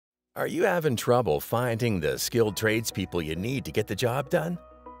Are you having trouble finding the skilled tradespeople you need to get the job done?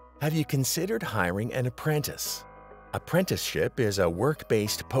 Have you considered hiring an apprentice? Apprenticeship is a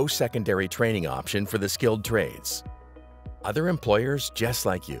work-based post-secondary training option for the skilled trades. Other employers just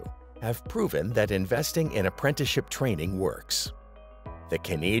like you have proven that investing in apprenticeship training works. The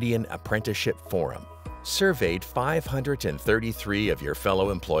Canadian Apprenticeship Forum surveyed 533 of your fellow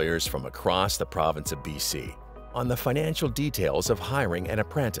employers from across the province of BC on the financial details of hiring an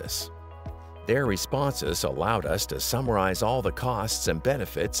apprentice. Their responses allowed us to summarize all the costs and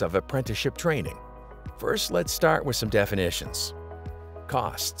benefits of apprenticeship training. First, let's start with some definitions.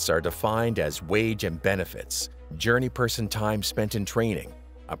 Costs are defined as wage and benefits, journey person time spent in training,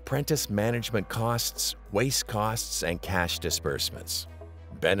 apprentice management costs, waste costs, and cash disbursements.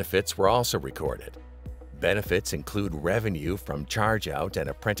 Benefits were also recorded. Benefits include revenue from charge-out and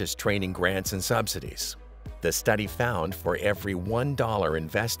apprentice training grants and subsidies. The study found for every $1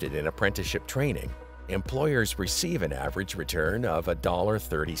 invested in apprenticeship training, employers receive an average return of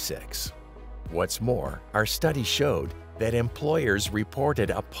 $1.36. What's more, our study showed that employers reported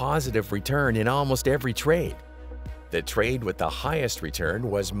a positive return in almost every trade. The trade with the highest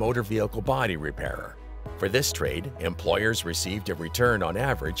return was motor vehicle body repairer. For this trade, employers received a return on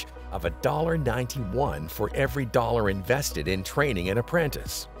average of $1.91 for every dollar invested in training an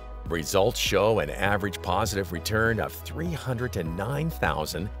apprentice. Results show an average positive return of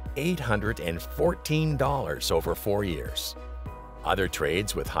 $309,814 over 4 years. Other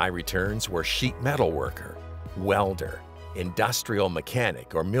trades with high returns were sheet metal worker, welder, industrial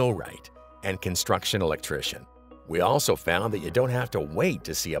mechanic or millwright, and construction electrician. We also found that you don't have to wait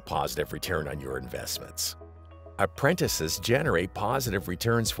to see a positive return on your investments. Apprentices generate positive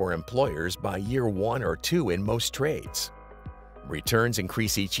returns for employers by year 1 or 2 in most trades. Returns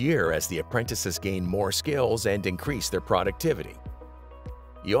increase each year as the apprentices gain more skills and increase their productivity.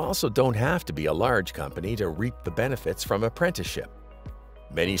 You also don't have to be a large company to reap the benefits from apprenticeship.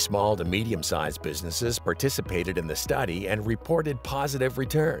 Many small to medium-sized businesses participated in the study and reported positive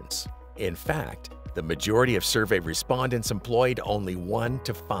returns. In fact, the majority of survey respondents employed only 1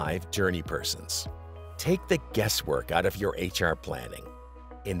 to 5 journey persons. Take the guesswork out of your HR planning.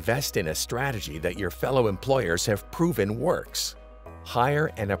 Invest in a strategy that your fellow employers have proven works. Hire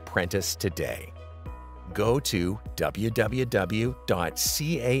an apprentice today. Go to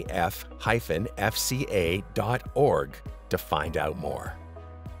www.caf-fca.org to find out more.